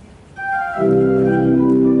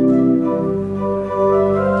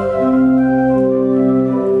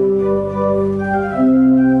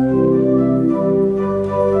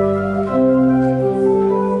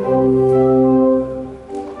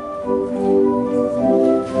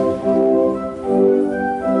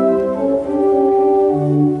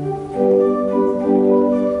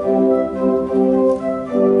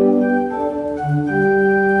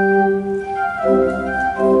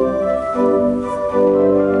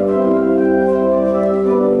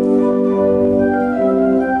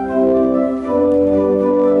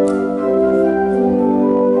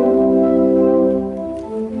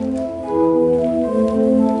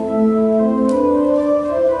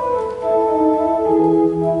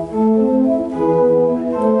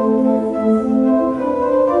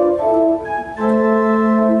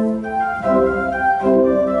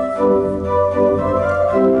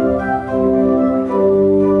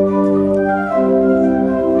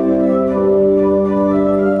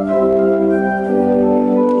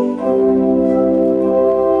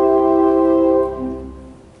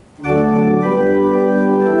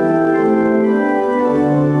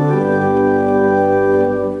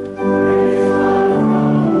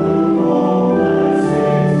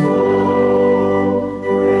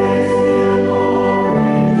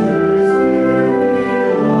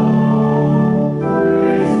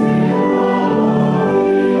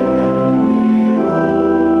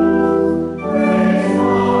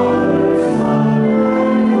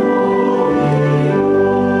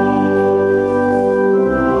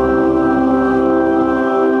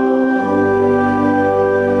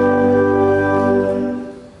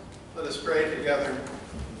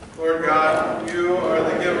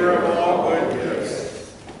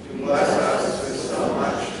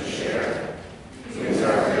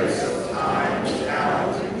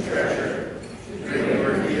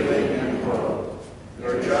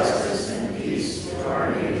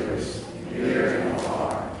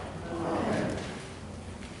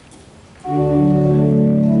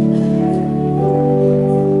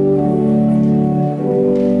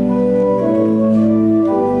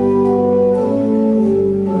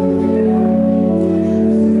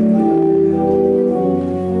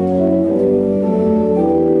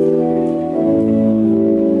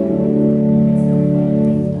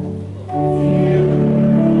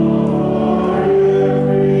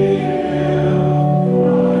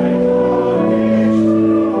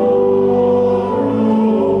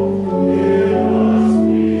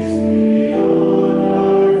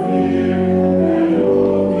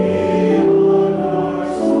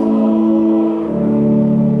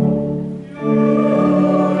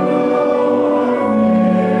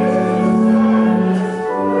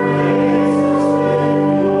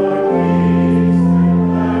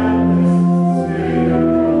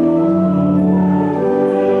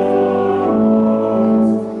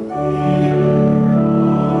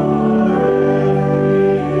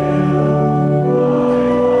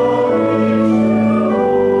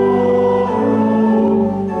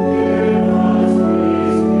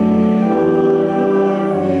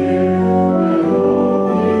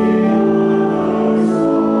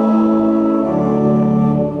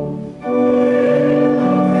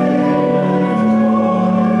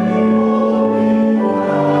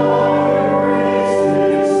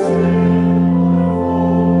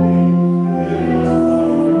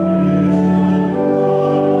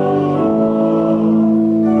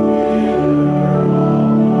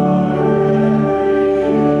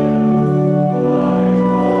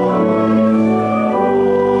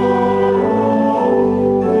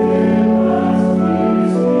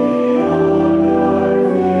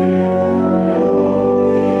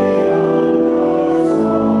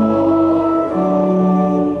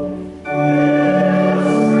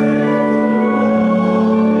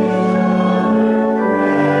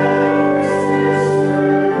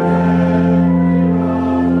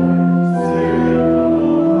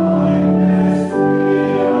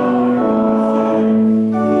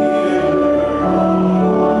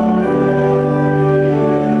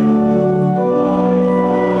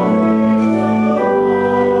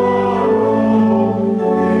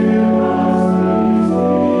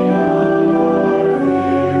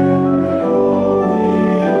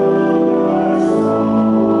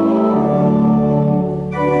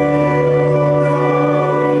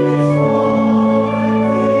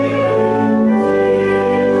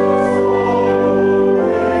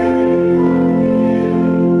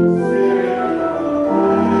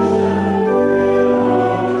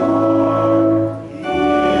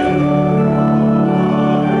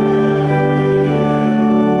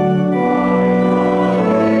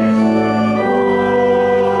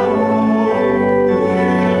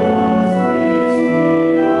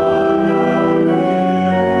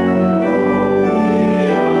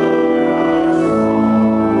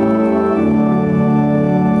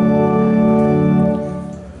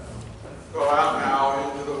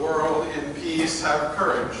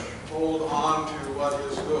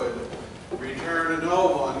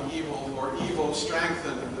 feeble,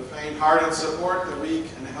 strengthen the faint-hearted, support the weak,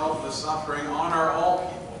 and help the suffering. Honor all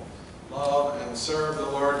people. Love and serve the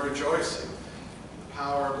Lord, rejoicing in the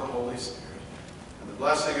power of the Holy Spirit. And the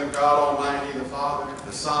blessing of God Almighty, the Father,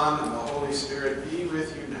 the Son, and the Holy Spirit be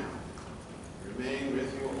with you now. Remain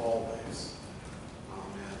with you always.